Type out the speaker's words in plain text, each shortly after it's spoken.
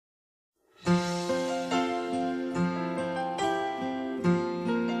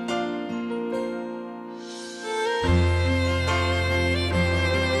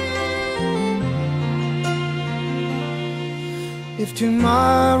If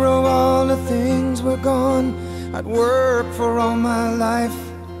tomorrow all the things were gone, I'd work for all my life,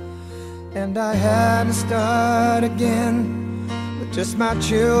 and I had to start again with just my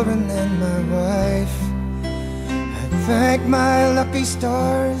children and my wife. I'd thank my lucky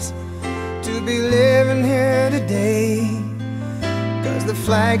stars to be living here today, 'cause the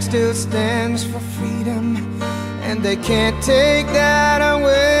flag still stands for freedom, and they can't take that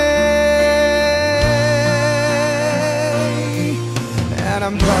away. And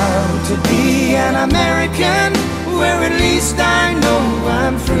I'm proud to be an American, where at least I know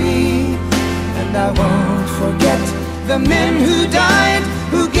I'm free. And I won't forget the men who died,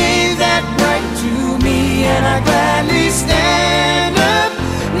 who gave that right to me. And I gladly stand up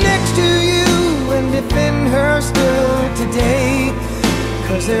next to you and defend her still today,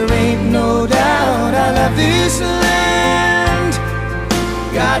 'cause there ain't no doubt I love this land.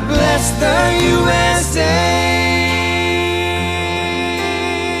 God bless the USA.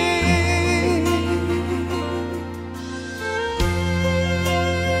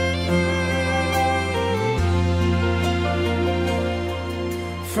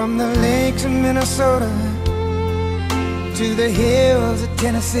 From the lakes of Minnesota to the hills of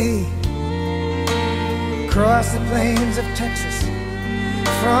Tennessee, across the plains of Texas,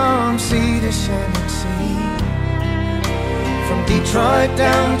 from sea to shining sea, from Detroit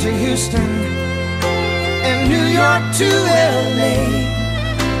down to Houston and New York to LA,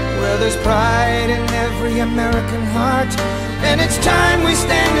 well, there's pride in every American heart, and it's time we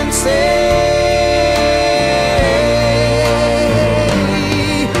stand and say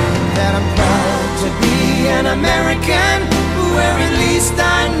that I'm proud to be an American, where at least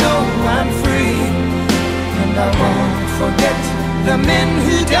I know I'm free. And I won't forget the men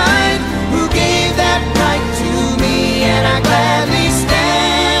who died, who gave that right to me. And I gladly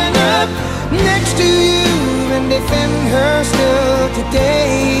stand up next to you and defend her still today,